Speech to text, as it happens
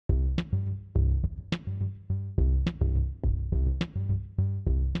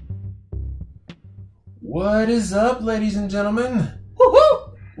What is up, ladies and gentlemen?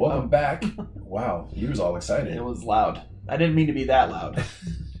 Woohoo! Welcome back. Wow, you was all excited. It was loud. I didn't mean to be that loud.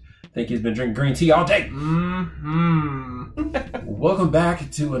 Think he's been drinking green tea all day. Mm-hmm. Welcome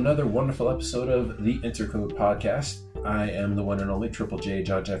back to another wonderful episode of the Intercode Podcast. I am the one and only Triple J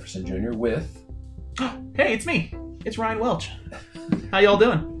John Jefferson Jr. with... Hey, it's me. It's Ryan Welch. How y'all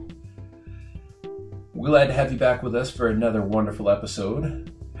doing? We're glad to have you back with us for another wonderful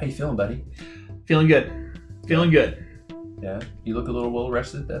episode. How you feeling, buddy? Feeling good. Feeling good. Yeah? You look a little well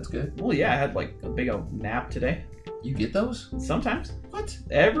rested. That's good. Well, yeah, I had like a big old nap today. You get those? Sometimes. What?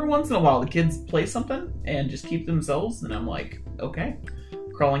 Every once in a while, the kids play something and just keep themselves, and I'm like, okay.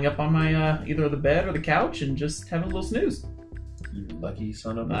 Crawling up on my either the bed or the couch and just having a little snooze. You lucky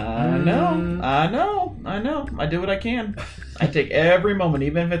son of a... I know. I do what I can. I take every moment,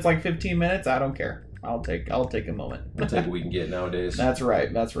 even if it's like 15 minutes. I don't care. I'll take a moment. We'll take what we can get nowadays. That's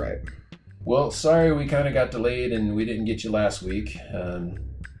right. Well, sorry we kind of got delayed and we didn't get you last week.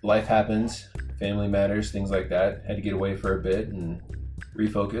 Life happens, family matters, things like that. Had to get away for a bit and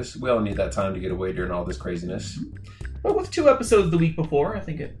refocus. We all need that time to get away during all this craziness. But with 2 episodes the week before, I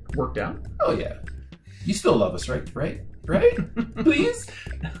think it worked out. Oh, yeah. You still love us, right? Right? Please?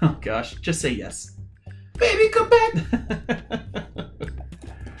 Oh, gosh. Just say yes. Baby, come back!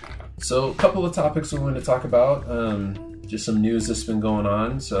 So, a couple of topics we want to talk about. Just some news that's been going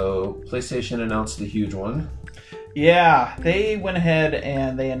on. So, PlayStation announced the huge one. Yeah, they went ahead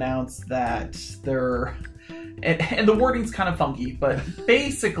and they announced that they're... And the wording's kind of funky, but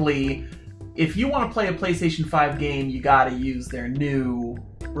basically, if you want to play a PlayStation 5 game, you got to use their new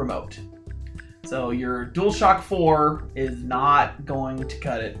remote. So your DualShock 4 is not going to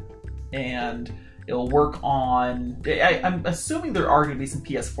cut it, and it'll work on... I'm assuming there are going to be some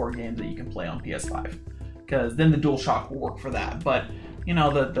PS4 games that you can play on PS5, because then the DualShock will work for that. But you know,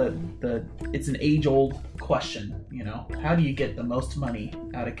 it's an age-old question. You know, how do you get the most money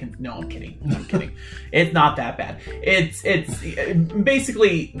out of? No, I'm kidding. It's not that bad. It's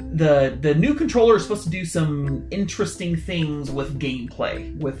basically the new controller is supposed to do some interesting things with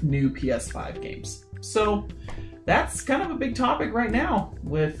gameplay with new PS5 games. So that's kind of a big topic right now.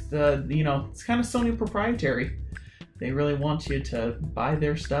 With you know, it's kind of Sony proprietary. They really want you to buy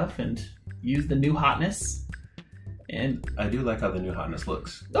their stuff and use the new hotness. And I do like how the new hotness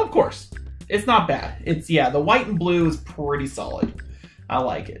looks. Of course. It's not bad. The white and blue is pretty solid. I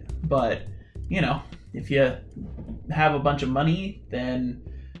like it. But, you know, if you have a bunch of money, then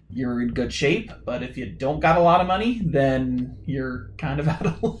you're in good shape. But if you don't got a lot of money, then you're kind of out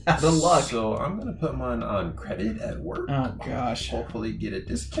of luck. So I'm going to put mine on credit at work. Oh, gosh. Hopefully get a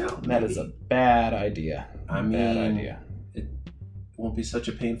discount. That is a bad idea. Bad idea. It won't be such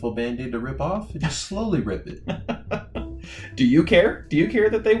a painful Band-Aid to rip off. Just slowly rip it. Do you care? Do you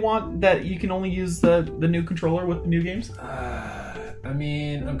care that they want that you can only use the new controller with the new games? I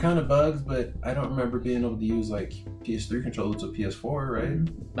mean, I'm kind of bugged, but I don't remember being able to use like PS3 controllers with PS4, right?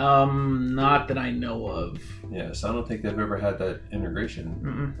 Not that I know of. Yeah, so I don't think they've ever had that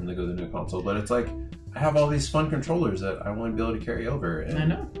integration when they go to the new console. But it's like, I have all these fun controllers that I want to be able to carry over. And I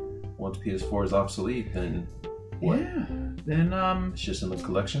know. Once PS4 is obsolete, then what? Yeah. Then it's just in the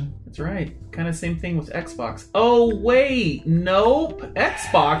collection. That's right. Kind of same thing with Xbox. Oh wait, nope.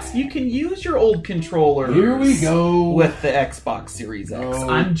 Xbox, you can use your old controller. Here we go with the Xbox Series X. Oh,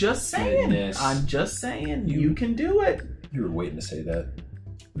 I'm just saying. Goodness. I'm just saying. You can do it. You were waiting to say that.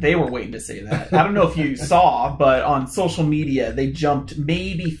 They were waiting to say that. I don't know if you saw, but on social media, they jumped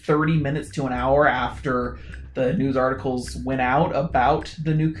maybe 30 minutes to an hour after the news articles went out about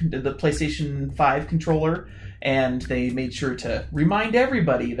the PlayStation 5 controller. And they made sure to remind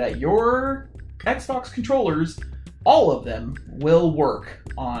everybody that your Xbox controllers, all of them, will work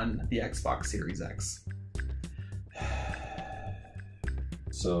on the Xbox Series X.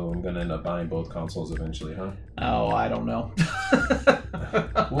 So I'm going to end up buying both consoles eventually, huh? Oh, I don't know.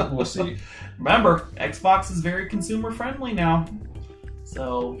 We'll see. Remember, Xbox is very consumer friendly now.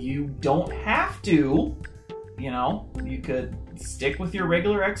 So you don't have to, you know, you could stick with your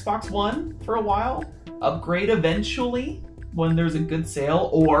regular Xbox One for a while. Upgrade eventually when there's a good sale,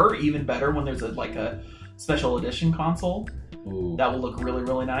 or even better when there's a special edition console. Ooh. That will look really,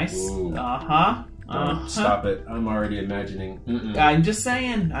 really nice. Ooh. Stop it. I'm already imagining. I'm just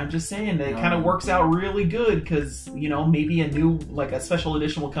saying that it kind of works out really good because, you know, maybe a special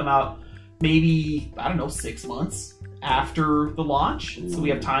edition will come out maybe, I don't know, 6 months after the launch. Ooh. So we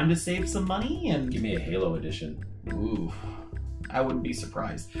have time to save some money and give me a Halo edition. Ooh. I wouldn't be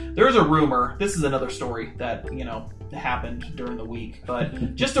surprised. There's a rumor. This is another story that, you know, happened during the week.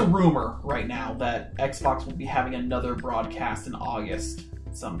 But just a rumor right now that Xbox will be having another broadcast in August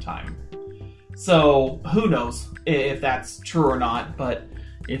sometime. So who knows if that's true or not, but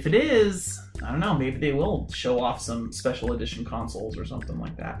if it is, I don't know, maybe they will show off some special edition consoles or something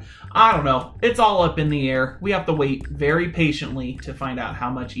like that. I don't know. It's all up in the air. We have to wait very patiently to find out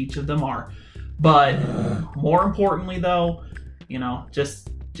how much each of them are. But more importantly, though, you know, just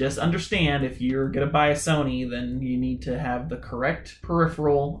understand if you're going to buy a Sony, then you need to have the correct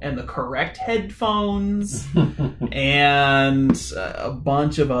peripheral and the correct headphones and a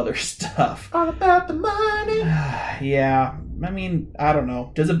bunch of other stuff. All about the money. Yeah. I mean, I don't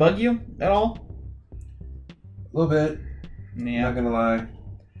know. Does it bug you at all? A little bit. Yeah. Not gonna lie,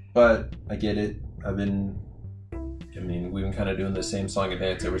 but I get it. We've been kind of doing the same song and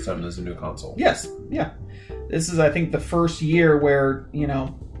dance every time there's a new console. Yes. Yeah. This is, I think, the first year where, you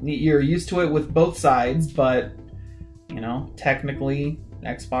know, you're used to it with both sides, but, you know, technically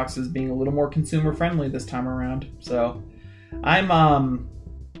Xbox is being a little more consumer friendly this time around. So I'm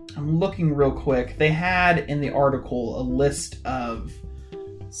looking real quick. They had in the article a list of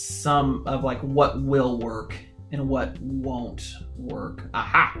some of like what will work and what won't work.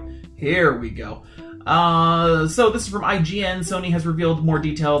 Aha! Here we go. So this is from IGN. Sony has revealed more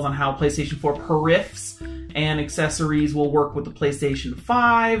details on how PlayStation 4 peripherals and accessories will work with the PlayStation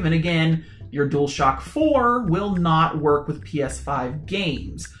 5. And again, your DualShock 4 will not work with PS5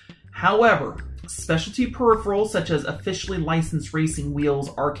 games. However, specialty peripherals such as officially licensed racing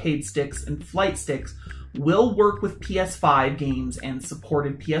wheels, arcade sticks, and flight sticks will work with PS5 games and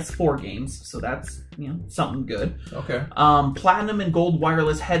supported PS4 games, so that's, you know, something good. Okay. Platinum and gold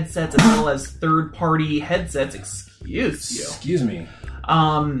wireless headsets as well as third-party headsets, excuse me,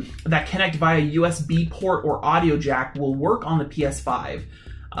 that connect via USB port or audio jack will work on the PS5.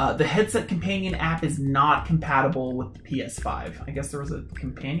 The headset companion app is not compatible with the PS5. I guess there was a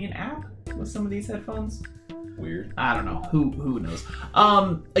companion app with some of these headphones. Weird. I don't know. Who knows?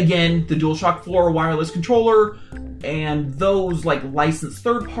 Again, the DualShock 4 wireless controller and those like licensed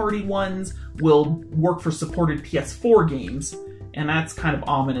third-party ones will work for supported PS4 games, and that's kind of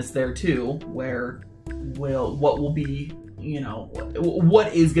ominous there too. Where what will be, you know,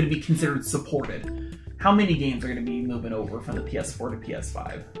 what is going to be considered supported? How many games are going to be moving over from the PS4 to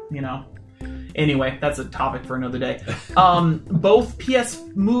PS5? You know. Anyway, that's a topic for another day. Both PS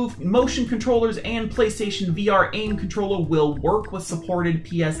Move motion controllers and PlayStation VR aim controller will work with supported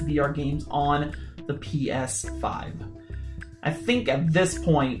PS VR games on the PS5. I think at this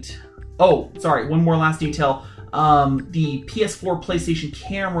point... Oh, sorry, one more last detail. The PS4 PlayStation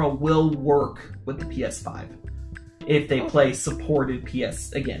camera will work with the PS5 if they play supported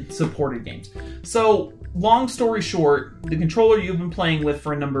supported games. So... long story short, the controller you've been playing with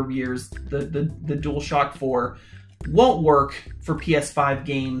for a number of years, the DualShock 4, won't work for PS5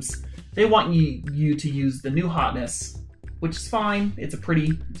 games. They want you to use the new hotness, which is fine. It's a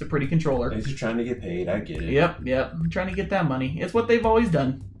pretty controller. They're just trying to get paid. I get it. Yep. I'm trying to get that money. It's what they've always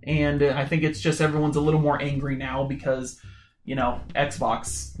done, and I think it's just everyone's a little more angry now because, you know,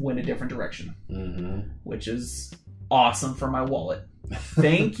 Xbox went a different direction, which is awesome for my wallet.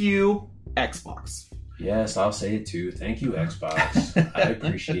 Thank you, Xbox. Yes, I'll say it too. Thank you, Xbox. I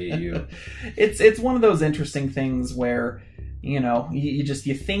appreciate you. It's one of those interesting things where, you know,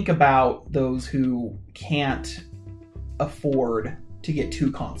 you think about those who can't afford to get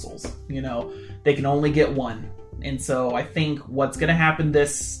two consoles. You know, they can only get one. And so I think what's going to happen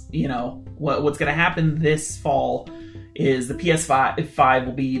what's going to happen this fall is the PS5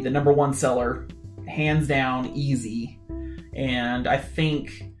 will be the number one seller, hands down, easy. And I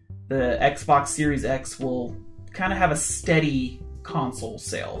think the Xbox Series X will kind of have a steady console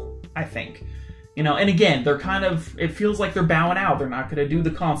sale, I think. You know, and again, it feels like they're bowing out. They're not going to do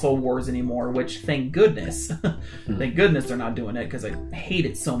the console wars anymore, which thank goodness. Thank goodness they're not doing it because I hate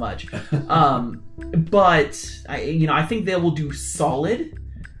it so much. But, I think they will do solid.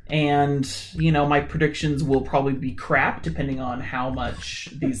 And, you know, my predictions will probably be crap depending on how much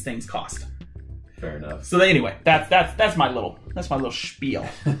these things cost. Fair enough. So anyway, that's my little spiel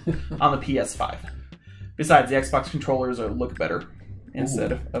on the PS5. Besides, the Xbox controllers look better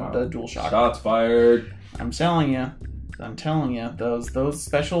instead of the DualShock. Shots fired. I'm telling you, those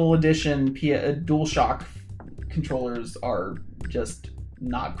special edition DualShock controllers are just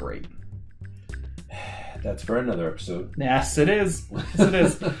not great. That's for another episode. Yes, it is.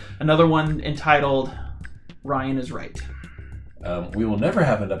 Another one entitled "Ryan is Right." We will never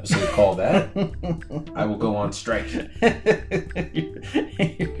have an episode called that. I will go on strike.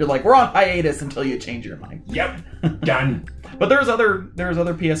 You're like, we're on hiatus until you change your mind. Yep, done. But there's other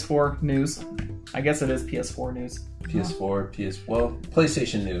PS4 news. I guess it is PS4 news.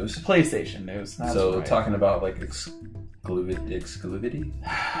 PlayStation news. PlayStation news. That's so right. talking about like exclusivity?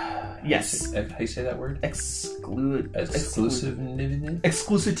 Yes. How you say that word? Exclusivity.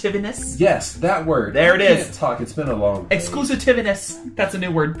 Exclusiveness? Yes, that word. There it is. Can't talk. It's been a long day. Exclusivity. That's a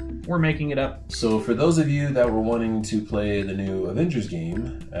new word. We're making it up. So for those of you that were wanting to play the new Avengers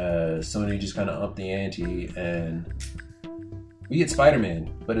game, Sony just kind of upped the ante and we get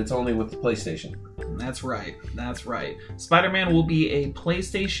Spider-Man, but it's only with the PlayStation. That's right. That's right. Spider-Man will be a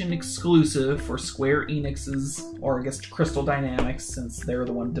PlayStation exclusive for Square Enix's, or I guess Crystal Dynamics, since they're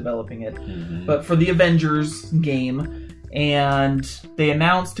the one developing it. Mm-hmm. But for the Avengers game. And they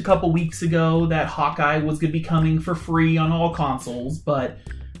announced a couple weeks ago that Hawkeye was going to be coming for free on all consoles, but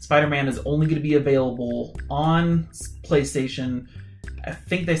Spider-Man is only going to be available on PlayStation, I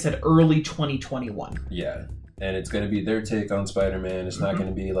think they said early 2021. Yeah. And it's going to be their take on Spider-Man. It's not going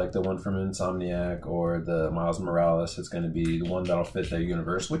to be like the one from Insomniac or the Miles Morales. It's going to be the one that'll fit their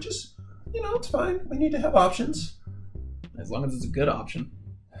universe, which is, it's fine. We need to have options. As long as it's a good option.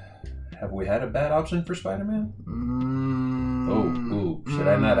 Have we had a bad option for Spider-Man? Should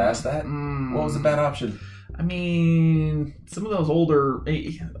I not ask that? What was the bad option? I mean, some of those older...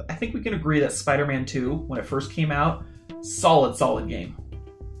 I think we can agree that Spider-Man 2, when it first came out, solid game.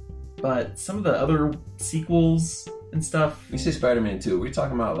 But some of the other sequels and stuff... You say Spider-Man 2, we're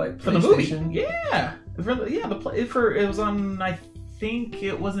talking about like PlayStation? For the movie, yeah. It was on, I think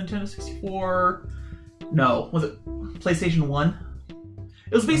it was Nintendo 64... No, was it PlayStation 1?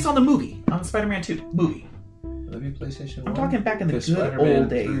 It was based on the movie, on the Spider-Man 2 movie. Maybe PlayStation 1? I'm talking back in the good Spider-Man old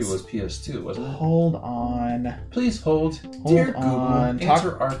days. 3 was PS2, wasn't it? Hold on. Please hold. Dear Google,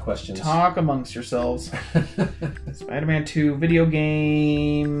 answer our questions. Talk amongst yourselves. Spider-Man 2 video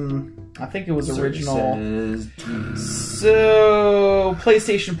game. I think it was original. So,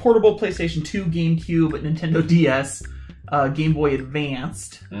 PlayStation Portable, PlayStation 2, GameCube, Nintendo DS, Game Boy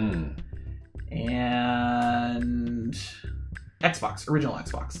Advanced, and Xbox, original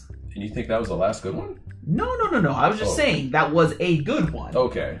Xbox. And you think that was the last good one? No. I was just saying that was a good one.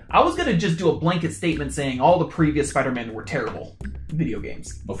 Okay. I was going to just do a blanket statement saying all the previous Spider-Man were terrible video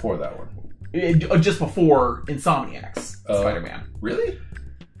games. Before that one? Just before Insomniac's Spider-Man. Really?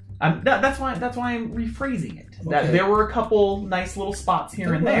 That's why I'm rephrasing it. Okay. That there were a couple nice little spots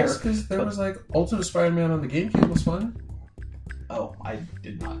here and there. Because there was like Ultimate Spider-Man on the GameCube was fun. Oh, I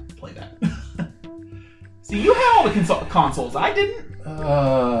did not play that. See, you had all the consoles. I didn't.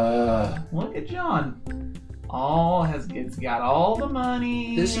 Look at John. He's got all the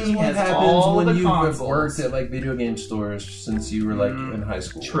money. This is what happens when you've worked at like video game stores since you were like in high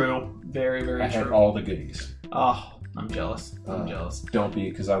school. True. Very, very true. I had all the goodies. Oh, I'm jealous. I'm jealous. Don't be,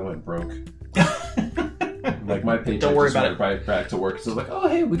 because I went broke. Like my paycheck Don't worry just about went right back to work. So I was like, oh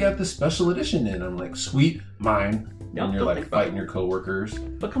hey, we got this special edition in. I'm like, sweet, mine. And you're like fighting your coworkers.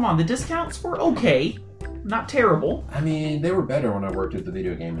 But come on, the discounts were okay. Not terrible. I mean, they were better when I worked at the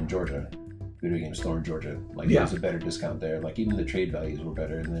video game store in Georgia. Like, there was a better discount there. Like, even the trade values were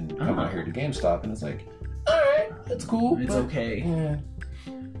better. And then come out here to GameStop, and it's like, all right, that's cool. It's okay. Yeah.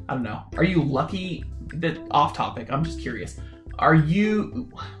 I don't know. Are you lucky? Off topic. I'm just curious. Would you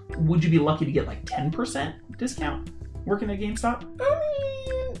be lucky to get like 10% discount working at GameStop? I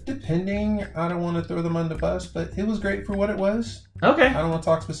mean, depending. I don't want to throw them on the bus, but it was great for what it was. Okay. I don't want to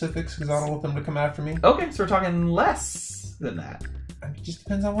talk specifics because I don't want them to come after me. Okay, so we're talking less than that. I mean, it just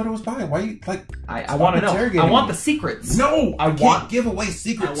depends on what it was buying. Why you like? I want to know. I want the secrets. No, I can't give away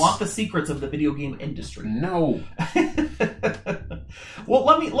secrets. I want the secrets of the video game industry. No. Well,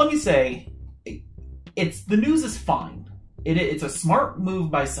 let me say, the news is fine. It's a smart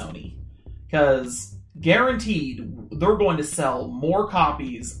move by Sony because guaranteed they're going to sell more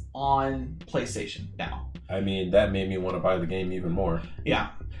copies on PlayStation now. I mean, that made me want to buy the game even more.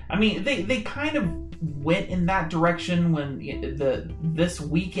 Yeah. I mean, they kind of went in that direction when this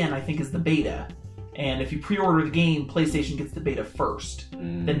weekend, I think, is the beta. And if you pre-order the game, PlayStation gets the beta first.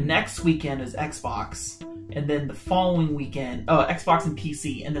 The next weekend is Xbox. And then the following weekend, Xbox and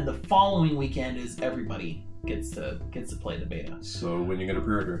PC. And then the following weekend is everybody gets to play the beta. So when are you going to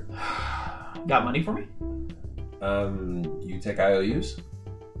pre-order? Got money for me? You take IOUs?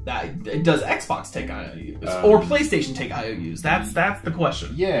 Does Xbox take IOUs or PlayStation take IOUs? That's the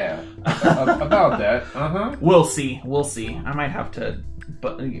question. Yeah, about that. We'll see. I might have to,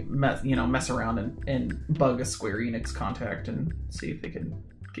 mess around and bug a Square Enix contact and see if they can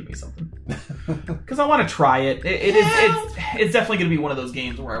give me something. Because I want to try it. It's definitely going to be one of those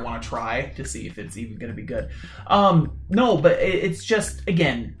games where I want to try to see if it's even going to be good. No, but it's just,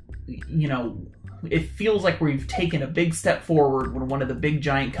 again, it feels like we've taken a big step forward when one of the big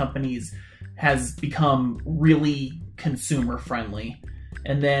giant companies has become really consumer friendly.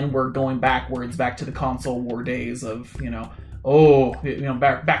 And then we're going backwards, back to the console war days of, back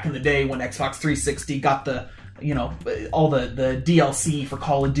in the day when Xbox 360 got the, all the DLC for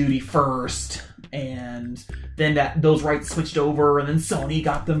Call of Duty first, and then those rights switched over, and then Sony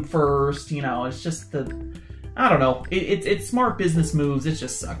got them first. It's just I don't know. It's smart business moves. It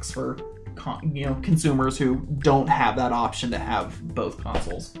just sucks for consumers who don't have that option to have both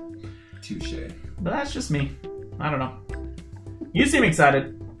consoles. Touche. But that's just me. I don't know. You seem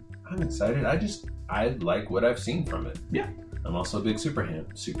excited. I'm excited. I like what I've seen from it. Yeah. I'm also a big superhero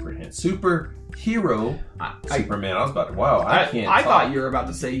Superman. I was about to, I thought you were about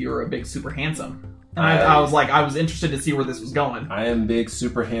to say you were a big super handsome. And I was interested to see where this was going. I am big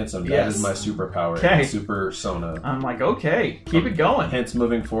super handsome. That is my superpower. Okay. Super Sona. I'm like, okay, keep it going. Hence,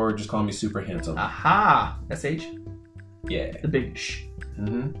 moving forward, just call me super handsome. Aha. SH? Yeah. The big sh.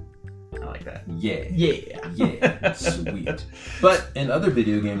 Mm-hmm. I like that. Yeah. Yeah. Sweet. But in other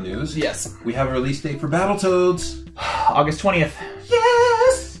video game news, yes, we have a release date for Battletoads. August 20th.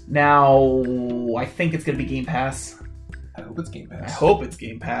 Yes! Now, I think it's going to be Game Pass. I hope it's Game Pass. I hope it's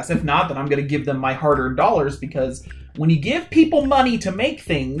Game Pass. If not, then I'm going to give them my hard-earned dollars, because when you give people money to make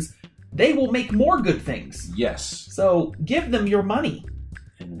things, they will make more good things. Yes. So give them your money.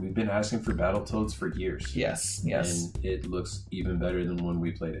 And we've been asking for Battletoads for years. Yes. And it looks even better than when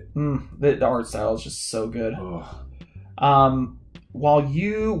we played it. The art style is just so good. Oh. Why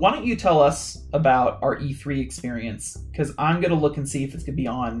don't you tell us about our E3 experience? Because I'm going to look and see if it's going to be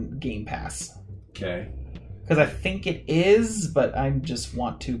on Game Pass. Okay. Because I think it is, but I just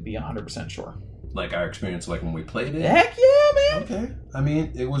want to be 100% sure. Like our experience, like when we played it? Heck yeah, man! Okay. I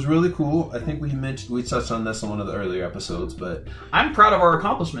mean, it was really cool. I think we touched on this on one of the earlier episodes, but I'm proud of our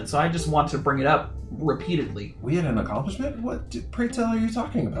accomplishment, so I just want to bring it up repeatedly. We had an accomplishment? What, pray tell, are you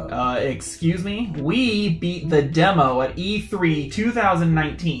talking about? Excuse me? We beat the demo at E3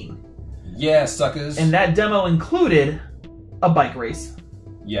 2019. Yeah, suckers. And that demo included a bike race.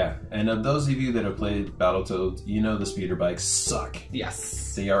 Yeah, and of those of you that have played Battletoads, you know the speeder bikes suck.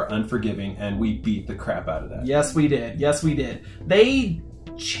 Yes. They are unforgiving, and we beat the crap out of that. Yes, we did. Yes, we did. They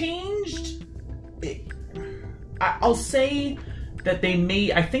changed... I'll say that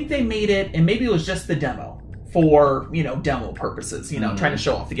I think they made it, and maybe it was just the demo, for, demo purposes, trying to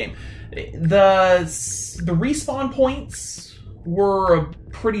show off the game. The respawn points were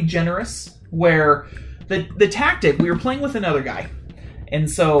pretty generous, where the tactic, we were playing with another guy, and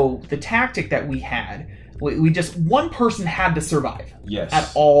so the tactic that we had, one person had to survive. Yes.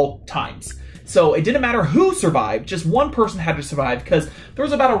 At all times. So it didn't matter who survived, just one person had to survive, because there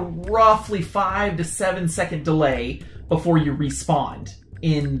was about a roughly 5 to 7 second delay before you respawned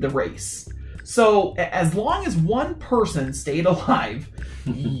in the race. So as long as one person stayed alive,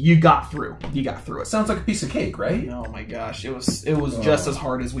 you got through. You got through it. Sounds like a piece of cake, right? Oh my gosh, it was just as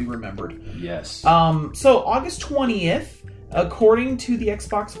hard as we remembered. Yes. So August 20th, according to the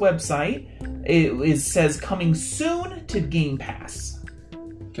Xbox website, it says coming soon to Game Pass.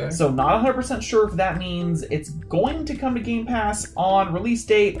 Okay. So not 100% sure if that means it's going to come to Game Pass on release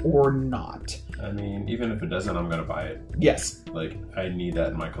date or not. I mean, even if it doesn't, I'm going to buy it. Yes. Like, I need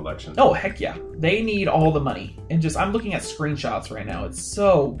that in my collection. Oh, heck yeah. They need all the money. And I'm looking at screenshots right now. It's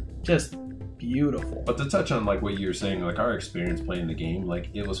so just beautiful. But to touch on, like, what you were saying, like, our experience playing the game, like,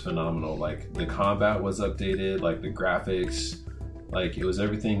 it was phenomenal. Like, the combat was updated, like, the graphics, like, it was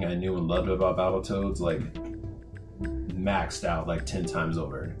everything I knew and loved about Battletoads, like, maxed out, like, 10 times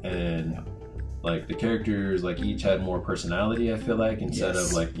over. And, like, the characters, like, each had more personality, I feel like, instead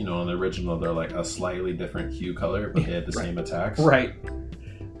of, like, on the original, they're, like, a slightly different hue color, but they had the same attacks. Right.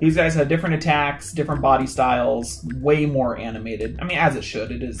 These guys have different attacks, different body styles, way more animated. I mean, as it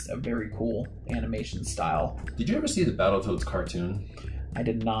should. It is a very cool animation style. Did you ever see the Battletoads cartoon? I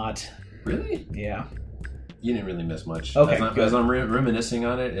did not. Really? Yeah. You didn't really miss much. Okay, as I'm reminiscing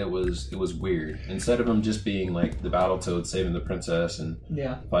on it, it was weird. Instead of them just being like the Battletoads saving the princess and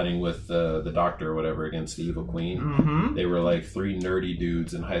fighting with the doctor or whatever against the evil queen, they were like 3 nerdy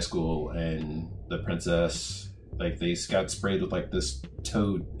dudes in high school, and the princess, like, they got sprayed with like this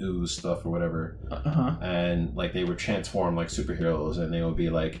toad ooze stuff or whatever, and like they were transformed like superheroes, and they would be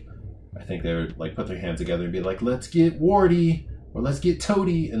like, I think they would like put their hands together and be like, let's get Warty. Or let's get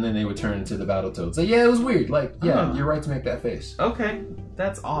Toady, and then they would turn into the Battletoads. So yeah, it was weird. Like, yeah, you're right to make that face. Okay,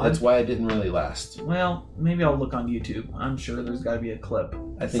 that's odd. That's why it didn't really last. Well, maybe I'll look on YouTube. I'm sure there's got to be a clip.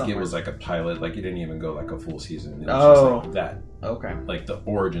 I think it was like a pilot. Like, it didn't even go like a full season. It was just like that. Okay. Like, the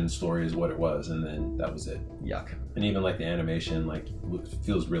origin story is what it was, and then that was it. Yuck. And even like the animation, like,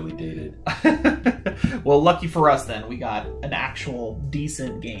 feels really dated. Well, lucky for us then, we got an actual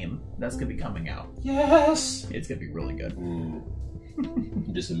decent game that's gonna be coming out. Yes. It's gonna be really good. Ooh.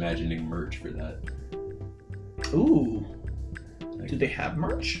 I'm just imagining merch for that. Ooh. Like, Do they have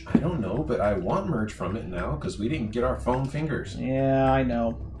merch? I don't know, but I want merch from it now because we didn't get our foam fingers. Yeah, I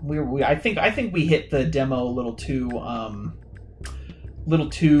know. I think we hit the demo a little too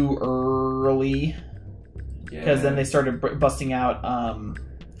early, because then they started busting out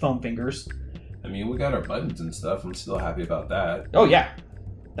foam fingers. I mean, we got our buttons and stuff. I'm still happy about that. Oh yeah,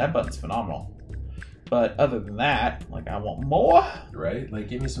 that button's phenomenal. But other than that, like, I want more. Right? Like,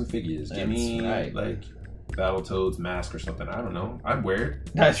 give me some figures. Give That's me right. like Battletoads mask or something. I don't know. I'd wear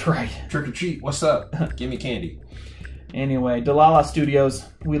it. That's right. Trick or treat. What's up? Give me candy. Anyway, Delilah Studios,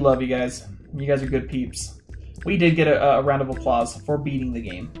 we love you guys. You guys are good peeps. We did get a round of applause for beating the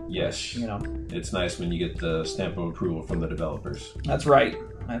game. Yes. You know, It's nice when you get the stamp of approval from the developers. that's right.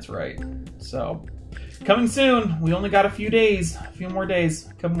 That's right. So, coming soon. We only got a few more days,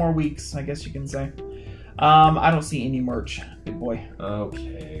 a couple more weeks, I guess you can say. I don't see any merch, big boy.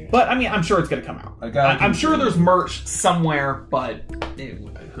 Okay. But I mean, I'm sure it's gonna come out. I'm sure there's merch somewhere, but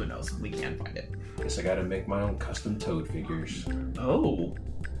who knows? We can't find it. Guess I gotta make my own custom Toad figures. Oh,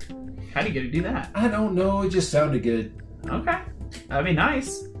 how do you get to do that? I don't know. It just sounded good. Okay, that'd be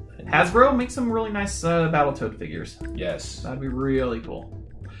nice. Hasbro makes some really nice Battletoad figures. Yes. That'd be really cool.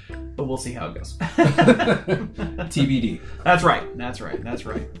 But we'll see how it goes. TBD. That's right. That's right. That's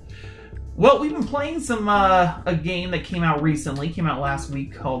right. Well, we've been playing some a game that came out last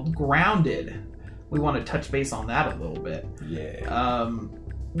week, called Grounded. We want to touch base on that a little bit. Yeah.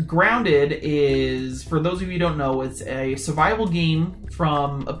 Grounded is, for those of you who don't know, it's a survival game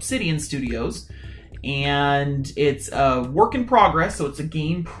from Obsidian Studios, and it's a work in progress, so it's a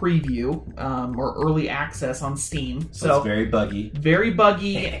game preview or early access on Steam. So it's very buggy. Very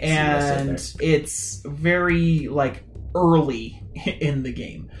buggy, and it's very like early in the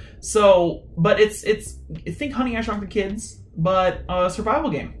game. So, but it's think Honey, I Shrunk the Kids, but a survival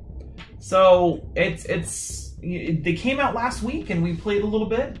game. So they came out last week and we played a little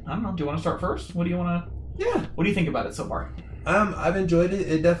bit. I don't know. Do you want to start first? What do you want to? Yeah. What do you think about it so far? I've enjoyed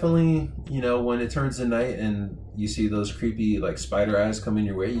it. It definitely, when it turns to night and you see those creepy like spider eyes coming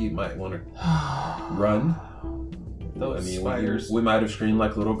your way, you might want to run. Those spiders. We might have screamed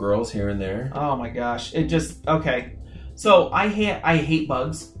like little girls here and there. Oh my gosh! It just okay. So I hate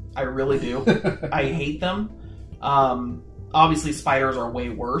bugs. I really do. I hate them. Obviously, spiders are way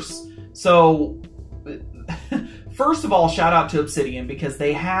worse. So, first of all, shout out to Obsidian, because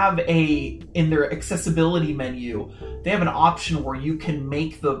they have in their accessibility menu, they have an option where you can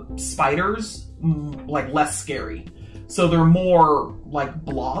make the spiders like less scary. So they're more like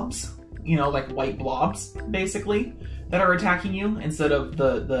blobs, like white blobs, basically, that are attacking you, instead of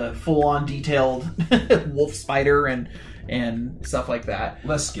the full-on detailed wolf spider and stuff like that.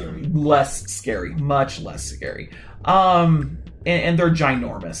 Less scary. Less scary. Much less scary. And they're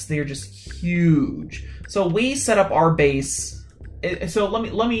ginormous. They're just huge. So we set up our base. So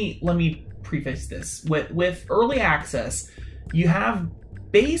let me preface this. With early access, you have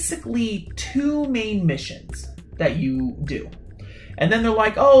basically 2 main missions that you do. And then they're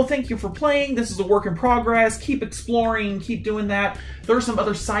like, oh, thank you for playing. This is a work in progress. Keep exploring. Keep doing that. There are some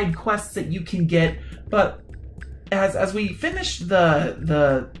other side quests that you can get. But as we finish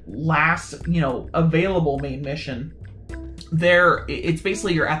the last, available main mission, it's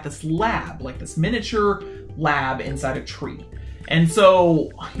basically you're at this lab, like this miniature lab inside a tree. And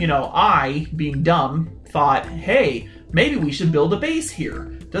so, I, being dumb, thought, hey, maybe we should build a base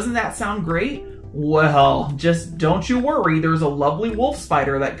here. Doesn't that sound great? Well, just don't you worry. There's a lovely wolf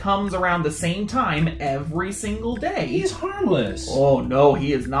spider that comes around the same time every single day. He's harmless. Oh, no,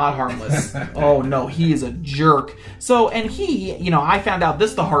 he is not harmless. Oh, no, he is a jerk. So, and he, I found out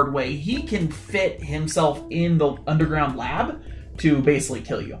this the hard way. He can fit himself in the underground lab to basically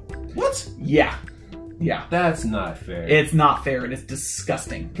kill you. What? Yeah. Yeah. That's not fair. It's not fair, and it's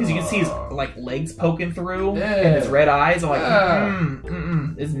disgusting. Because you can see his legs poking through, Yeah. and his red eyes. I'm like,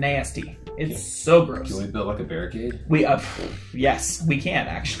 it's nasty. It's so gross. Can we build like a barricade? Yes, we can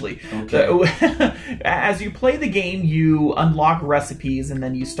actually. Okay. As you play the game, you unlock recipes, and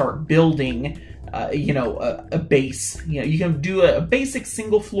then you start building, a base. You can do a basic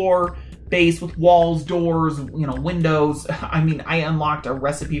single floor base with walls, doors, windows. I mean, I unlocked a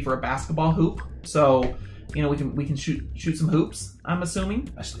recipe for a basketball hoop, so we can shoot some hoops. I'm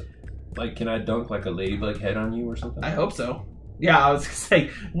assuming. Like, can I dunk like a ladybug head on you or something? I hope so. Yeah, I was gonna say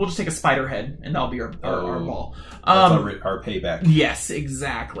we'll just take a spider head and that'll be our ball. That's our payback. Yes,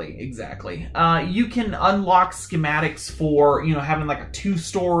 exactly. You can unlock schematics for having like a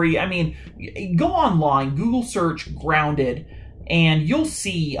 2-story. I mean, go online, Google search Grounded, and you'll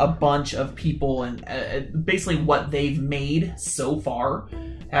see a bunch of people, and basically what they've made so far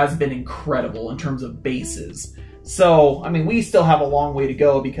has been incredible in terms of bases. So, I mean, we still have a long way to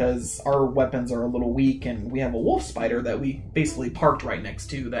go because our weapons are a little weak, and we have a wolf spider that we basically parked right next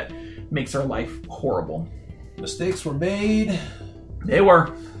to that makes our life horrible. Mistakes were made. They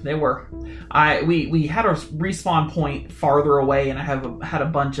were. We had our respawn point farther away, and I had a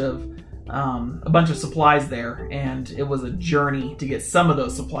bunch of supplies there, and it was a journey to get some of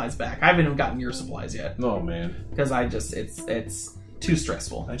those supplies back. I haven't even gotten your supplies yet. Oh man, because it's too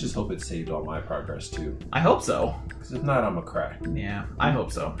stressful. I just hope it saved all my progress too. I hope so. Because if not, I'm a cry. Yeah, I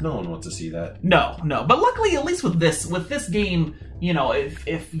hope so. No one wants to see that. No. But luckily, at least with this game, you know,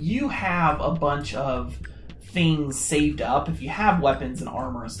 if you have a bunch of things saved up, if you have weapons and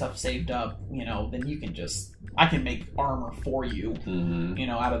armor and stuff saved up, you know, then I can make armor for you, you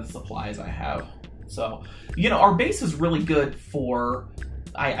know, out of the supplies I have. So, you know, our base is really good for,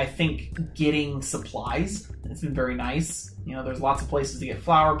 I think, getting supplies. It's been very nice. You know, there's lots of places to get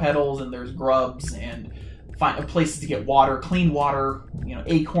flower petals, and there's grubs, and places to get water, clean water, you know,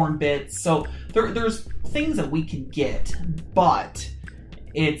 acorn bits. So there's things that we can get, but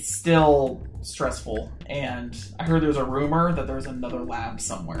it's still stressful. And I heard there's a rumor that there's another lab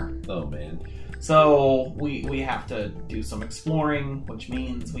somewhere. Oh man. So we have to do some exploring, which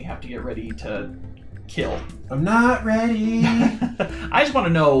means we have to get ready to kill. I'm not ready. I just want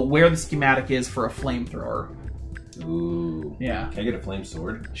to know where the schematic is for a flamethrower. Ooh. Yeah. Can I get a flame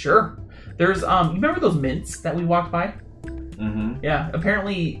sword? Sure. There's you remember those mints that we walked by? Mm-hmm. Yeah.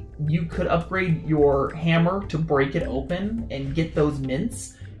 Apparently you could upgrade your hammer to break it open and get those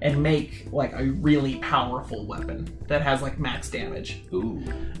mints and make like a really powerful weapon that has like max damage. Ooh.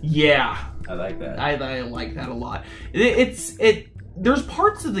 Yeah. I like that. I like that a lot. There's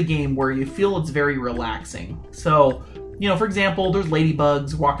parts of the game where you feel it's very relaxing. So, you know, for example, there's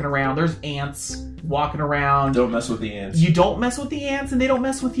ladybugs walking around, there's ants walking around. Don't mess with the ants. You don't mess with the ants and they don't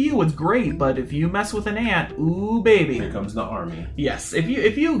mess with you. It's great, but if you mess with an ant, ooh baby. Here comes the army. Yes, if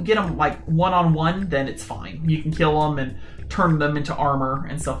you get them like one-on-one, then it's fine. You can kill them and turn them into armor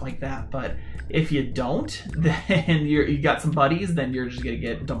and stuff like that. But if you don't, then you got some buddies, then you're just gonna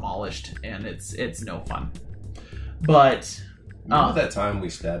get demolished, and it's no fun. But remember that time we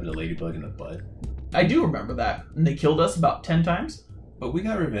stabbed a ladybug in the butt? I do remember that. And they killed us about 10 times. But we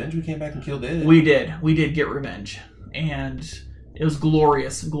got revenge. We came back and killed it. We did get revenge, and it was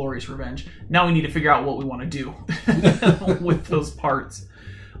glorious revenge. Now we need to figure out what we want to do with those parts.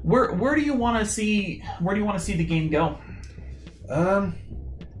 Where do you want to see the game go?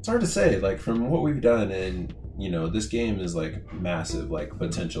 It's hard to say. Like, from what we've done, and you know, this game is like massive, like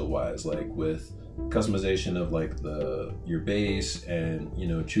potential wise, like with customization of like your base, and you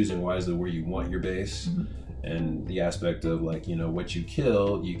know, choosing wisely where you want your base. And the aspect of like, you know, what you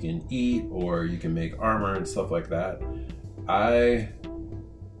kill, you can eat, or you can make armor and stuff like that. I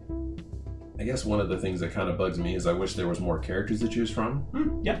guess one of the things that kind of bugs me is I wish there was more characters to choose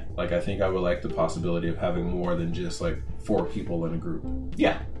from. Yeah. Like, I think I would like the possibility of having more than just like 4 people in a group.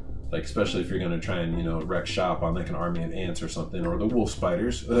 Yeah. Like, especially if you're going to try and, you know, wreck shop on like an army of ants or something, or the wolf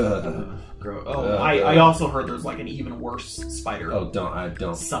spiders. I also heard there's like an even worse spider. I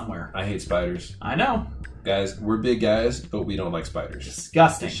don't. Somewhere. I hate spiders. I know. Guys, we're big guys, but we don't like spiders.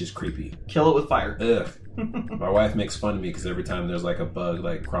 Disgusting. It's just creepy. Kill it with fire. Ugh. My wife makes fun of me because every time there's like a bug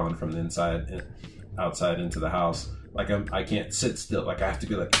like crawling from the inside and outside into the house, like I can't sit still. Like, I have to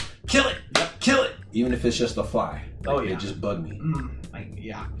be like, kill it, kill it, even if it's just a fly. Like, it just bugged me.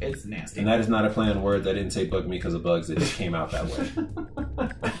 Yeah, it's nasty. And that is not a play on words. I didn't say bug me because of bugs. It just came out that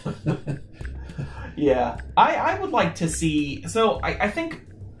way. Yeah, I would like to see. So I think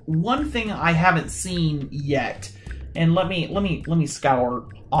one thing I haven't seen yet, and let me scour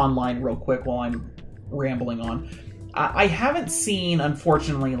online real quick while I'm rambling on. I haven't seen,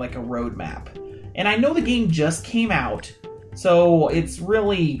 unfortunately, like a roadmap, and I know the game just came out, so it's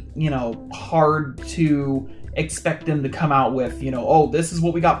really, you know, hard to expect them to come out with, you know, oh, this is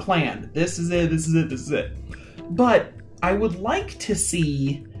what we got planned, this is it. But I would like to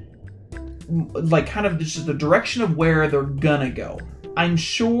see like kind of just the direction of where they're gonna go. I'm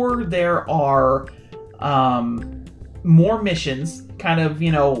sure there are more missions, kind of,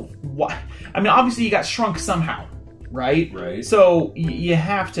 you know, I mean, obviously you got shrunk somehow, right? Right. So you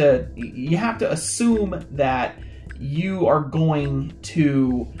have to assume that you are going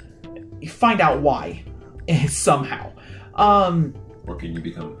to find out why somehow. Or can you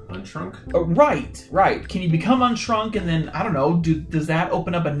become unshrunk? Right. Can you become unshrunk, and then, I don't know, does that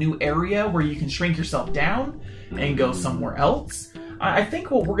open up a new area where you can shrink yourself down and go somewhere else? I think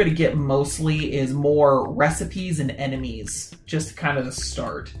what we're going to get mostly is more recipes and enemies, just kind of the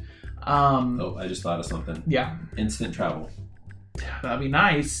start. I just thought of something. Yeah. Instant travel. That'd be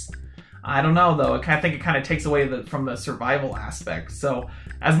nice. I don't know, though. I think it kind of takes away from the survival aspect. So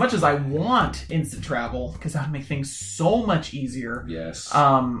as much as I want instant travel, because that would make things so much easier, yes.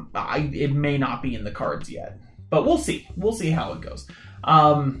 It may not be in the cards yet. But we'll see. We'll see how it goes.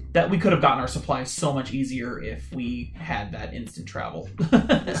 That we could have gotten our supplies so much easier if we had that instant travel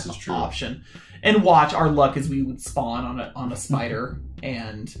This is true. option. And watch our luck as we would spawn on a spider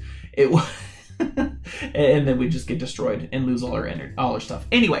and it and then we just get destroyed and lose all our stuff.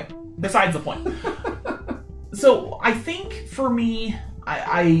 Anyway, besides the point. So I think for me,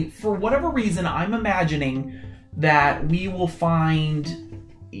 I for whatever reason, I'm imagining that we will find,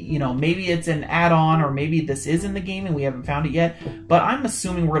 maybe it's an add-on or maybe this is in the game and we haven't found it yet, but I'm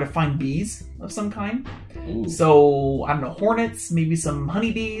assuming we're going to find bees of some kind. Ooh. So, I don't know, hornets, maybe some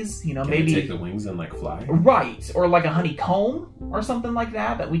honeybees, Can maybe... they take the wings and, fly? Right, or like a honeycomb or something like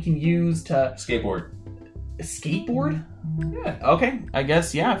that we can use to... Skateboard. A skateboard? Yeah. Okay, I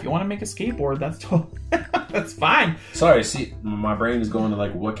guess, yeah, if you want to make a skateboard, that's that's fine. Sorry, see, my brain is going to,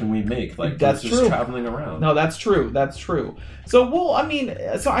 what can we make? That's just true. Traveling around. No, that's true. That's true. So,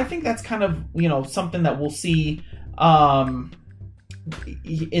 so I think that's kind of, something that we'll see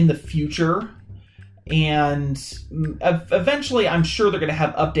in the future. And eventually, I'm sure they're going to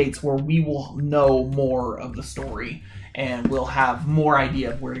have updates where we will know more of the story and we'll have more idea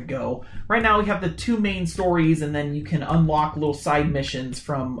of where to go. Right now, we have the 2 main stories, and then you can unlock little side missions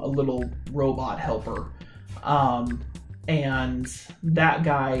from a little robot helper. And that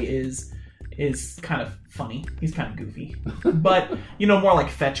guy is kind of funny. He's kind of goofy. But, more like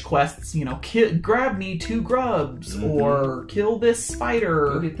fetch quests, grab me 2 grubs, or kill this spider.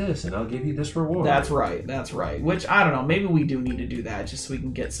 Go get this, and I'll give you this reward. That's right. Which, I don't know, maybe we do need to do that, just so we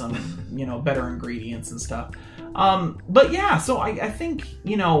can get some, better ingredients and stuff. But yeah, so I think,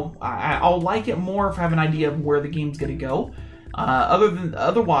 I'll like it more if I have an idea of where the game's going to go.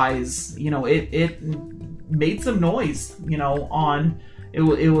 Otherwise, it made some noise,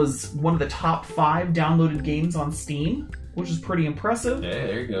 it was one of the top 5 downloaded games on Steam, which is pretty impressive. Yeah,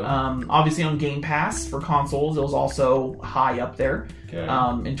 there you go. Obviously on Game Pass for consoles, it was also high up there. Okay.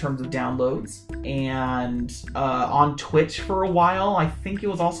 In terms of downloads. And on Twitch for a while, I think it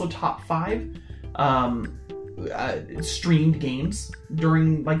was also top 5 streamed games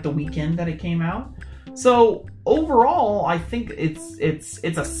during the weekend that it came out. So overall, I think it's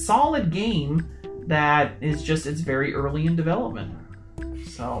a solid game that is just, it's very early in development.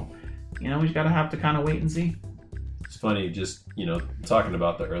 So, we just gotta have to kind of wait and see. It's funny, just, talking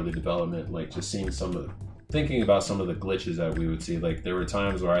about the early development, just seeing thinking about some of the glitches that we would see. There were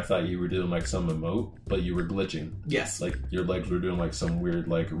times where I thought you were doing some emote, but you were glitching. Yes. Your legs were doing some weird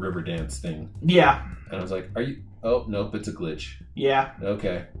river dance thing. Yeah. And I was like, are you... Oh, nope, it's a glitch. Yeah.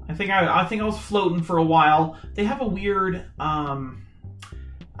 Okay. I think I was floating for a while. They have a weird,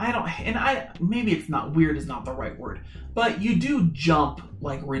 maybe it's not weird is not the right word, but you do jump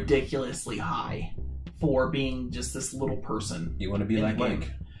ridiculously high for being just this little person. You want to be like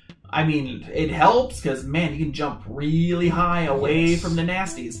Link. I mean, it helps because, man, you can jump really high away from the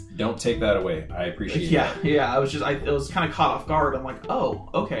nasties. Don't take that away. I appreciate that. Yeah. I was kind of caught off guard. I'm like, oh,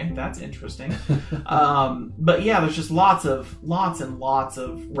 okay, that's interesting. But yeah, there's just lots and lots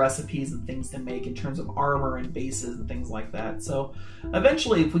of recipes and things to make in terms of armor and bases and things like that. So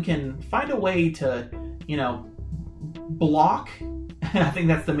eventually, if we can find a way to, block, I think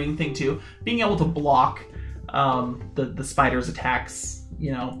that's the main thing too, being able to block the spider's attacks.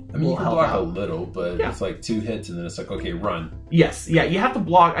 You can block a little, but it's 2 hits and then it's okay, run. Yes, yeah, you have to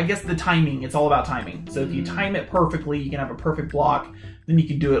block. I guess the timing, it's all about timing. So if you time it perfectly, you can have a perfect block. Then you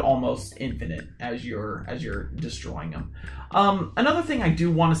can do it almost infinite as you're destroying them. Another thing I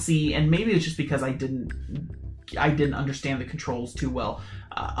do want to see, and maybe it's just because I didn't understand the controls too well.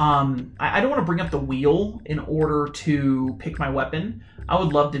 I don't want to bring up the wheel in order to pick my weapon. I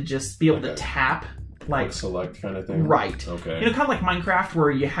would love to just be able to tap. Select kind of thing? Right. Okay. Kind of like Minecraft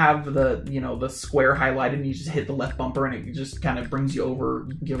where you have the square highlighted and you just hit the left bumper and it just kind of brings you over.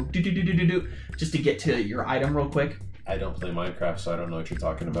 You can go do just to get to your item real quick. I don't play Minecraft, so I don't know what you're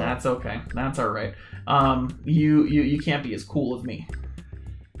talking about. That's okay. That's all right. You can't be as cool as me.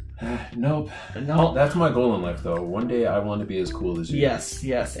 Nope. No. That's my goal in life, though. One day I want to be as cool as you.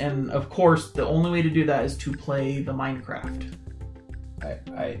 Yes. And of course, the only way to do that is to play the Minecraft.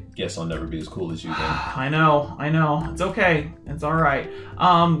 I guess I'll never be as cool as you then. I know. It's okay. It's all right.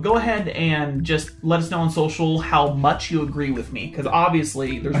 Go ahead and just let us know on social how much you agree with me, because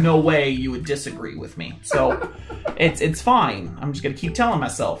obviously there's no way you would disagree with me. So It's fine. I'm just gonna keep telling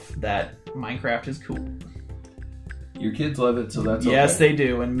myself that Minecraft is cool. Your kids love it, so that's okay. Yes, they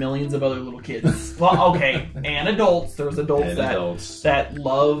do, and millions of other little kids. Well, okay, and adults. There's adults that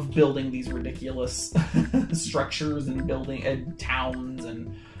love building these ridiculous structures and building towns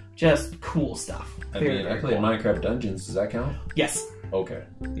and just cool stuff. I played Minecraft Dungeons. Does that count? Yes. Okay.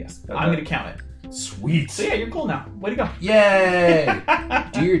 Yes. Okay. I'm gonna count it. Sweet. So yeah, you're cool now. Way to go. Yay!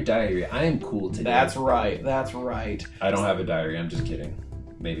 Dear diary, I am cool today. That's right. That's right. I don't have a diary. I'm just kidding.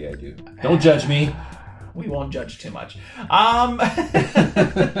 Maybe I do. Don't judge me. We won't judge too much.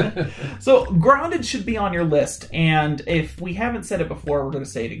 So Grounded should be on your list, and if we haven't said it before, we're going to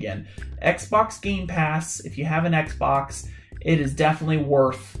say it again. Xbox Game Pass, if you have an Xbox, it is definitely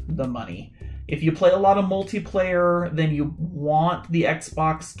worth the money. If you play a lot of multiplayer, then you want the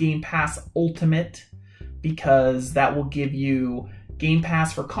Xbox Game Pass Ultimate, because that will give you Game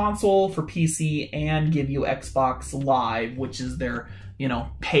Pass for console, for PC, and give you Xbox Live, which is their,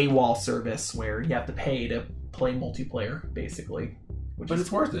 paywall service where you have to pay to play multiplayer, basically. But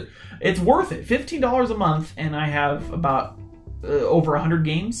it's worth it. It's worth it. $15 a month, and I have about over 100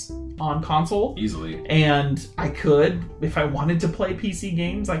 games on console. Easily. And I could, if I wanted to play PC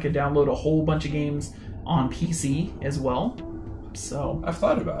games, I could download a whole bunch of games on PC as well. So I've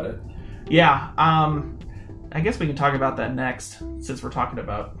thought about it. Yeah. I guess we can talk about that next, since we're talking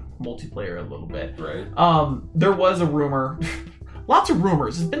about multiplayer a little bit. Right. There was a rumor. Lots of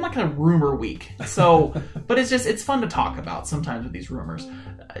rumors. It's been like a rumor week. So, but it's fun to talk about sometimes with these rumors.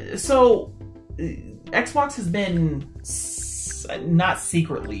 So, Xbox has been, not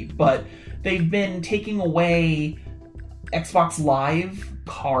secretly, but they've been taking away Xbox Live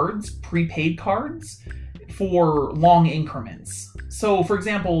cards, prepaid cards, for long increments. So, for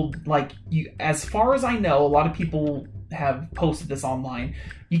example, as far as I know, a lot of people have posted this online,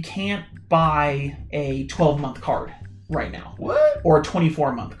 you can't buy a 12-month card right now. What? Or a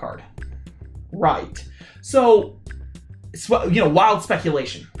 24-month card. Right. So, wild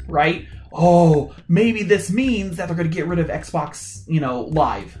speculation, right? Oh, maybe this means that they're going to get rid of Xbox,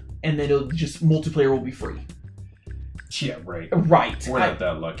 Live, and then multiplayer will be free. Yeah, right. Right. We're not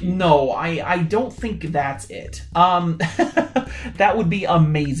that lucky. No, I don't think that's it. That would be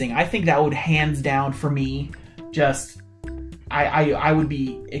amazing. I think that would hands down for me I would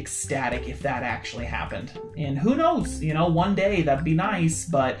be ecstatic if that actually happened. And who knows, one day that'd be nice,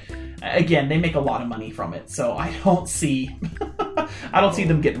 but again, they make a lot of money from it, so I don't see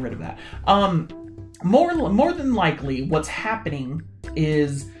them getting rid of that. More than likely, what's happening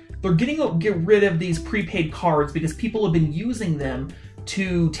is they're get rid of these prepaid cards because people have been using them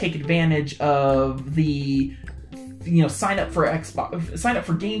to take advantage of the sign up for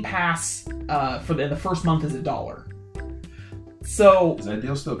Game Pass the first month is $1. So is that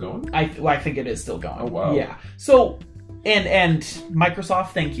deal still going? I think it is still going. Oh wow. Yeah. So and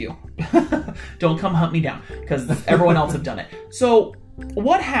Microsoft, thank you. Don't come hunt me down, because everyone else have done it. So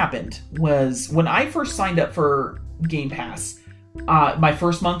what happened was, when I first signed up for Game Pass, my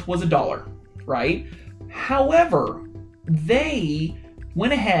first month was $1, right? However, they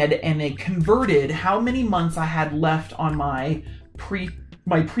went ahead and they converted how many months I had left on my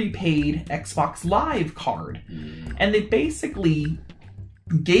prepaid Xbox Live card. And they basically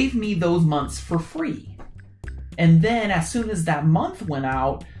gave me those months for free. And then as soon as that month went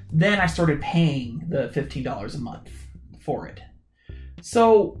out, then I started paying the $15 a month for it.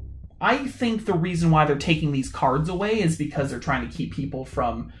 So I think the reason why they're taking these cards away is because they're trying to keep people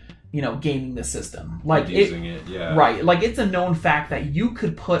from, gaming the system. Using it, yeah. Right. It's a known fact that you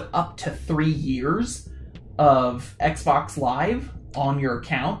could put up to 3 years of Xbox Live on your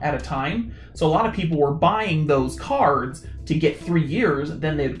account at a time. So a lot of people were buying those cards to get 3 years,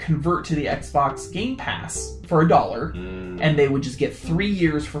 then they would convert to the Xbox Game Pass for $1, and they would just get 3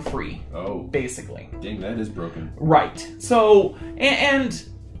 years for free. Oh. Basically. Dang, that is broken. Right. So, and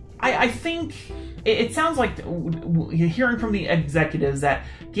I think it sounds like you're hearing from the executives that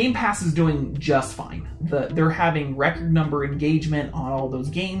Game Pass is doing just fine. They're having record number engagement on all those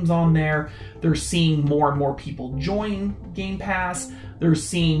games on there. They're seeing more and more people join Game Pass. They're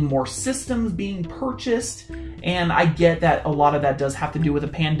seeing more systems being purchased. And I get that a lot of that does have to do with the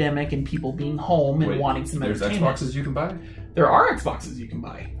pandemic and people being home and wanting some entertainment. There's Xboxes you can buy? There are Xboxes you can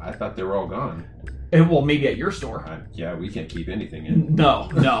buy. I thought they were all gone. Well, maybe at your store. Yeah, we can't keep anything in. No,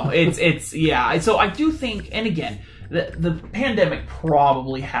 it's yeah. So I do think, and again, the pandemic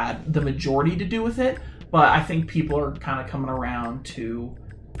probably had the majority to do with it, but I think people are kind of coming around to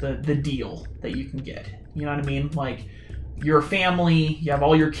the deal that you can get. You know what I mean? Like, you're a family, you have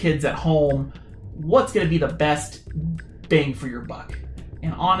all your kids at home. What's going to be the best bang for your buck?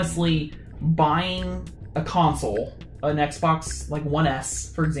 And honestly, buying a console, an Xbox like One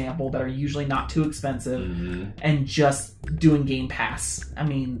S, for example, that are usually not too expensive, and just doing Game Pass. I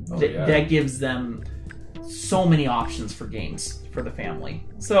mean, that gives them so many options for games for the family.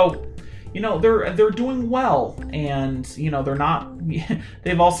 So, they're doing well, and they're not.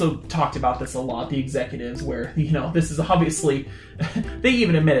 They've also talked about this a lot, the executives, where this is obviously they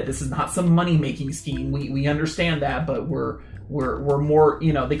even admit it. This is not some money making scheme. We understand that, but we're more.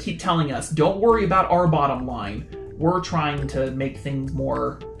 They keep telling us, don't worry about our bottom line. We're trying to make things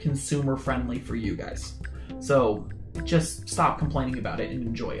more consumer friendly for you guys. So just stop complaining about it and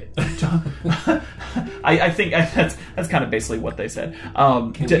enjoy it. I think that's kind of basically what they said.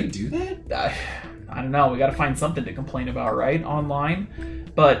 Can we do that? I don't know. We got to find something to complain about, right? Online.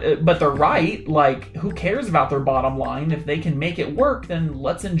 But they're right. Like, who cares about their bottom line? If they can make it work, then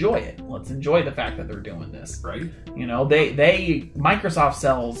let's enjoy it. Let's enjoy the fact that they're doing this. Right. Microsoft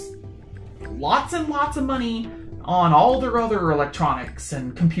sells lots and lots of money on all their other electronics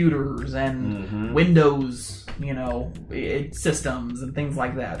and computers and Windows, systems and things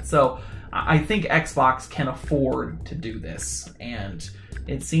like that. So I think Xbox can afford to do this, and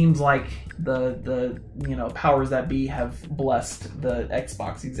it seems like the powers that be have blessed the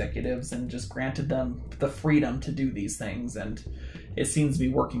Xbox executives and just granted them the freedom to do these things, and it seems to be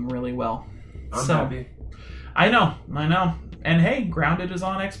working really well. I'm happy. I know. And hey, Grounded is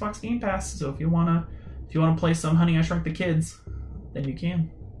on Xbox Game Pass, so if you wanna play some Honey, I Shrunk the Kids, then you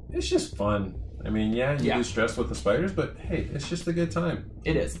can. It's just fun. I mean, you do stress with the spiders, but hey, it's just a good time.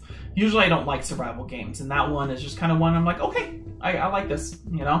 It is. Usually I don't like survival games, and that one is just kind of one I'm like, okay, I like this,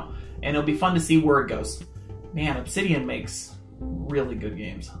 and it'll be fun to see where it goes. Man, Obsidian makes really good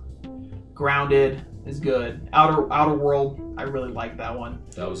games. Grounded is good. Outer World, I really like that one.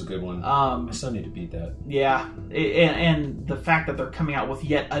 That was a good one. I still need to beat that. Yeah, and the fact that they're coming out with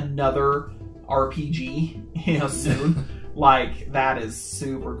yet another RPG, soon, like, that is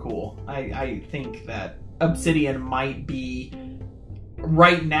super cool. I think that Obsidian might be,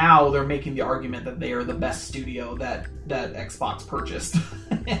 right now they're making the argument that they are the best studio that Xbox purchased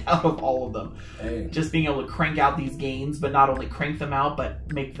out of all of them. Hey. Just being able to crank out these games, but not only crank them out,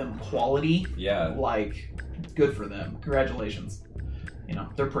 but make them quality. Yeah. Like, good for them. Congratulations.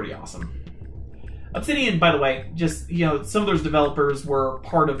 They're pretty awesome. Obsidian, by the way, just, some of those developers were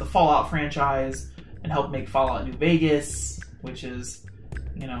part of the Fallout franchise and helped make Fallout New Vegas, which is,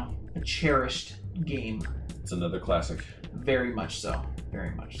 a cherished game. It's another classic. Very much so.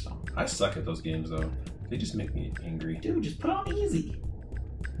 Very much so. I suck at those games, though. They just make me angry. Dude, just put on easy.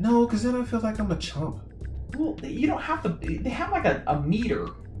 No, because then I feel like I'm a chump. Well, you don't have to... They have, like, a meter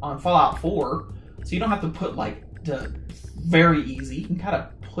on Fallout 4, so you don't have to put, like, the very easy. You can kind of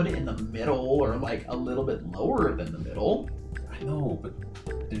put it in the middle or, like, a little bit lower than the middle. I know, but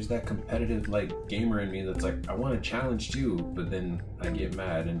there's that competitive, like, gamer in me that's like, I want to challenge too, but then I get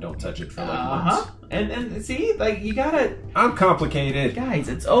mad and don't touch it for, like, months. And see, like, you gotta... I'm complicated. Guys,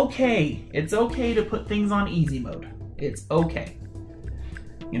 it's okay. It's okay to put things on easy mode. It's okay.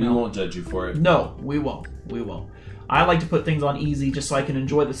 We won't judge you for it. No, we won't. We won't. I like to put things on easy just so I can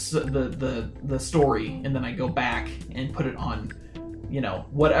enjoy the story, and then I go back and put it on,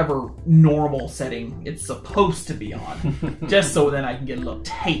 whatever normal setting it's supposed to be on, just so then I can get a little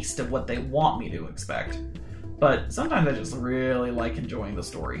taste of what they want me to expect. But sometimes I just really like enjoying the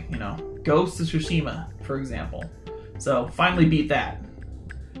story, Ghost of Tsushima, for example. So finally beat that.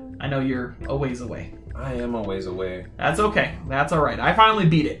 I know you're a ways away. I am a ways away. That's okay. That's all right. I finally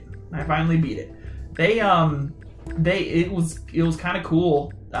beat it. It was kind of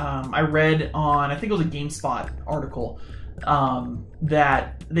cool. I read on, I think it was a GameSpot article,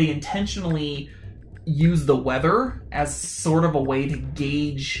 that they intentionally use the weather as sort of a way to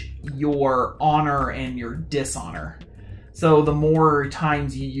gauge your honor and your dishonor. So the more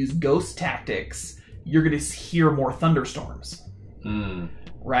times you use ghost tactics, you're going to hear more thunderstorms.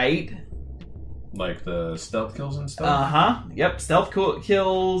 Right? Like the stealth kills and stuff? Uh-huh. Yep, stealth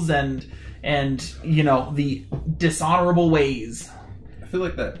kills and the dishonorable ways. I feel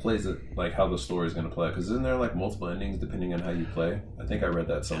like that plays it like how the story is going to play, because isn't there like multiple endings depending on how you play? I think I read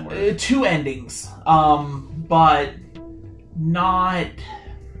that somewhere. 2 endings, but not...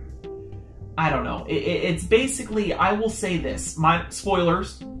 I don't know. It's basically, I will say this. My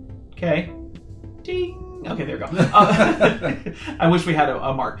spoilers, okay? Ding! Okay, there we go. I wish we had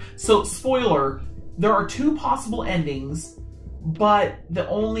a mark. So, spoiler, there are 2 possible endings, but the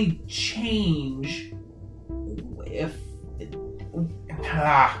only change, if...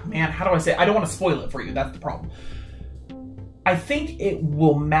 man, how do I say it? I don't want to spoil it for you. That's the problem. I think it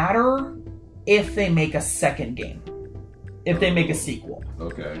will matter if they make a second game. If they make a sequel.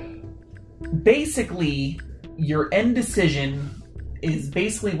 Okay. basically, your end decision is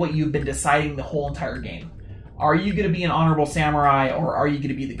basically what you've been deciding the whole entire game. Are you going to be an honorable samurai, or are you going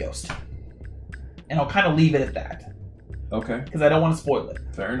to be the ghost? And I'll kind of leave it at that. Okay. Because I don't want to spoil it.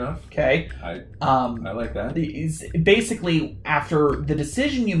 Fair enough. Okay? I like that. Basically, after the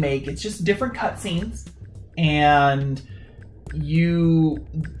decision you make, it's just different cutscenes, and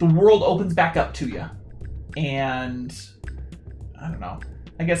the world opens back up to you. And I don't know.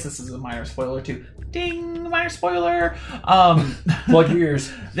 I guess this is a minor spoiler too. Ding! Minor spoiler! Plug your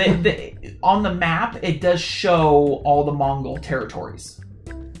ears. On the map, it does show all the Mongol territories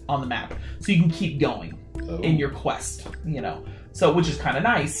on the map. So you can keep going in your quest, So, which is kind of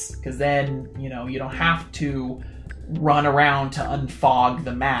nice, because then, you don't have to run around to unfog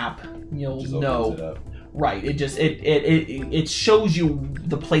the map. You'll know. Right. It shows you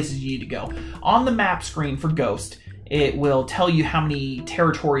the places you need to go. On the map screen for Ghost, it will tell you how many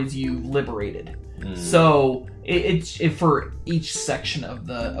territories you've liberated. So it's for each section of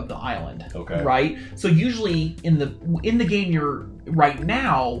the island. Okay. Right? So usually in the game you're right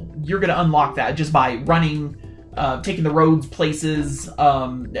now, you're gonna unlock that just by running, taking the roads places,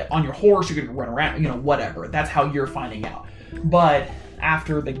 on your horse, you're gonna run around, whatever. That's how you're finding out. But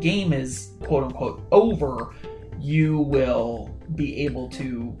after the game is quote unquote over, you will be able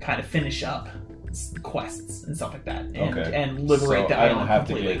to kind of finish up quests and stuff like that, and liberate the island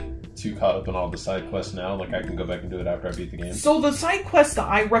completely. I don't have to get too caught up in all the side quests now. Like, I can go back and do it after I beat the game. So the side quests that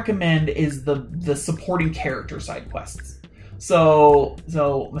I recommend is the supporting character side quests. So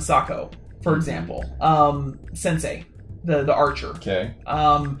Masako, for example, Sensei, the archer. Okay.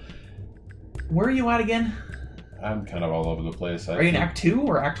 Where are you at again? I'm kind of all over the place. Are you in Act 2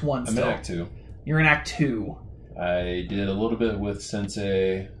 or Act 1 still? I'm in Act 2. You're in Act 2. I did a little bit with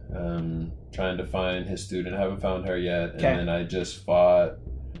Sensei, trying to find his student. I haven't found her yet. Okay. And then I just fought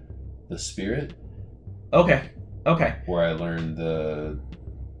the Spirit. Okay. Where I learned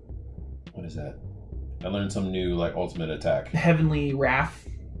what is that? I learned some new, ultimate attack. Heavenly Wrath.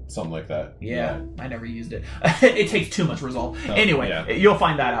 Something like that. Yeah, I never used it. It takes too much resolve. Oh, anyway, yeah. You'll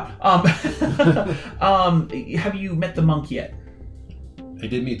find that out. Have you met the monk yet? I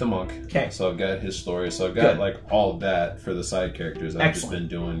did meet the monk. Okay. So I've got his story. So I've got all of that for the side characters. I've just been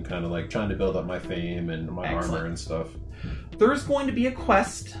doing kind of trying to build up my fame and my armor and stuff. There's going to be a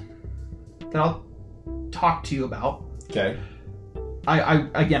quest that I'll talk to you about. Okay.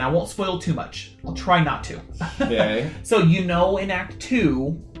 I won't spoil too much. I'll try not to. Okay. So in Act 2,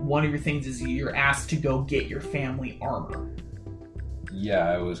 one of your things is you're asked to go get your family armor. Yeah,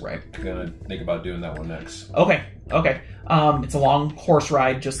 I was gonna think about doing that one next. Okay. It's a long horse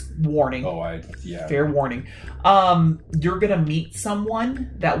ride, just warning. Fair warning. You're gonna meet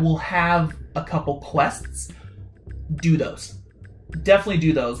someone that will have a couple quests. Do those. Definitely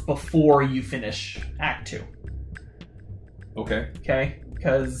do those before you finish Act 2. Okay?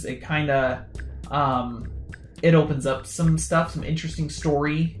 Because it kind of, it opens up some stuff, some interesting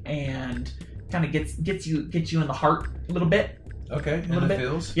story, and kind of gets you in the heart a little bit. Okay, in the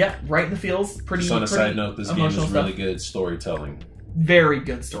feels? Yeah, right in the feels. Just on a side note, this game is really good storytelling. Very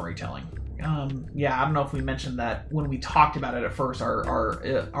good storytelling. I don't know if we mentioned that when we talked about it at first,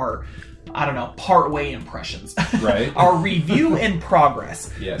 our I don't know, partway impressions. Right. Our review in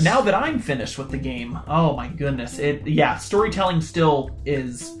progress. Yes. Now that I'm finished with the game, oh my goodness. Storytelling still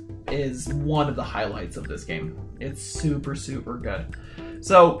is one of the highlights of this game. It's super, super good.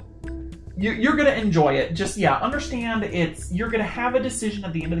 So you're going to enjoy it. Just, understand you're going to have a decision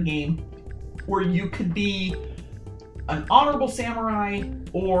at the end of the game where you could be an honorable samurai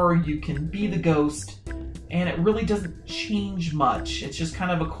or you can be the ghost. And it really doesn't change much. It's just kind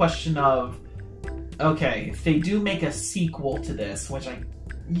of a question of, okay, if they do make a sequel to this, which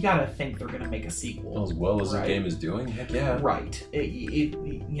you gotta think they're gonna make a sequel. As well as the game is doing? Heck yeah. Right.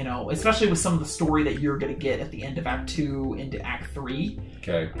 Especially with some of the story that you're gonna get at the end of Act 2 into Act 3.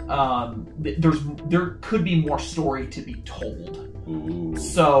 Okay. There could be more story to be told. Ooh.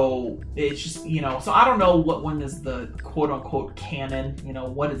 So it's just, so I don't know what one is the quote unquote canon,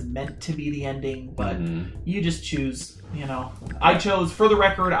 what is meant to be the ending, but you just choose, I chose, for the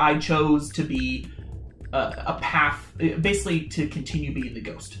record, I chose to be a path, basically to continue being the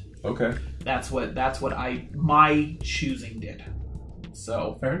ghost. Okay. That's what my choosing did.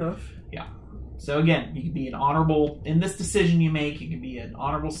 So. Fair enough. Yeah. So again, you can be in this decision you make, you can be an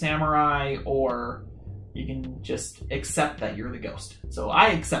honorable samurai, or you can just accept that you're the ghost. So I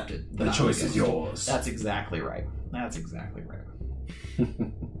accepted that. The choice is yours. That's exactly right.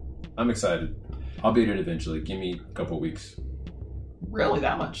 I'm excited. I'll beat it eventually. Give me a couple weeks. Really,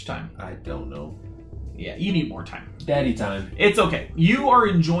 that much time? I don't know. Yeah, you need more time. Daddy time. It's okay. You are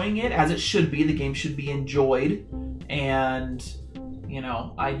enjoying it as it should be. The game should be enjoyed. And, you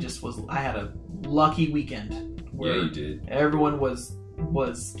know, I had a lucky weekend. Where Yeah, you did. Everyone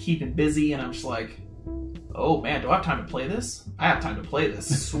was keeping busy, and I'm just like, oh man, do I have time to play this? I have time to play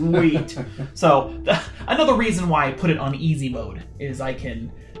this. Sweet. So another reason why I put it on easy mode is I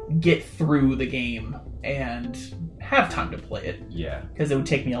can get through the game and have time to play it. Yeah. Because it would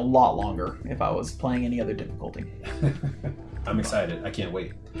take me a lot longer if I was playing any other difficulty. I'm excited. I can't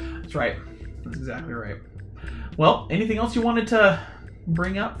wait. That's right. That's exactly right. Well, anything else you wanted to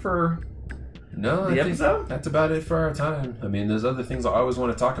bring up for No, the I think episode? that's about it for our time. I mean, there's other things I always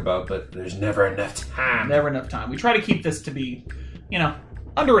want to talk about, but there's never enough time. Never enough time. We try to keep this to be, you know,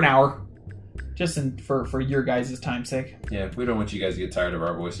 under an hour. Just for your guys' time's sake. Yeah, we don't want you guys to get tired of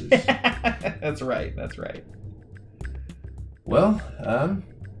our voices. That's right. That's right. Well,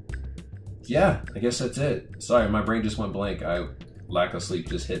 yeah, I guess that's it. Sorry, my brain just went blank. Lack of sleep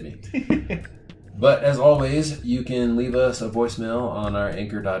just hit me. But as always, you can leave us a voicemail on our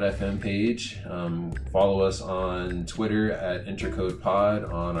anchor.fm page. Follow us on Twitter at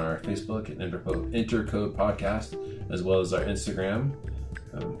InterCodePod, on our Facebook at Intercode Podcast, as well as our Instagram,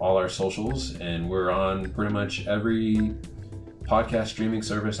 all our socials. And we're on pretty much every podcast streaming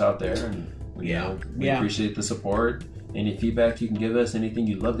service out there. And we appreciate the support. Any feedback you can give us, anything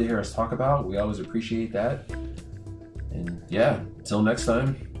you'd love to hear us talk about, we always appreciate that. And yeah, until next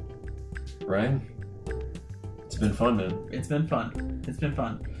time, Brian, it's been fun, man. It's been fun. It's been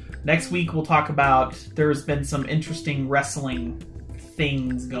fun. Next week we'll talk about, there's been some interesting wrestling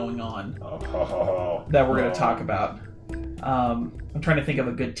things going on that we're going to talk about. I'm trying to think of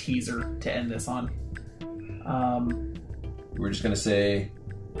a good teaser to end this on. We're just going to say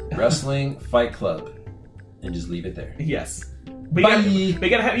Wrestling Fight Club and just leave it there. Yes. But you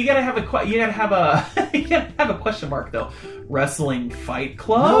gotta have a question mark though. Wrestling Fight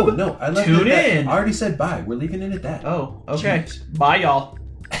Club? No, I left Tune it at that. in. I already said bye. We're leaving it at that. Oh, okay. Jeez. Bye, y'all.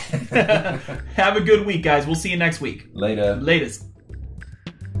 Have a good week, guys. We'll see you next week. Later. Latest.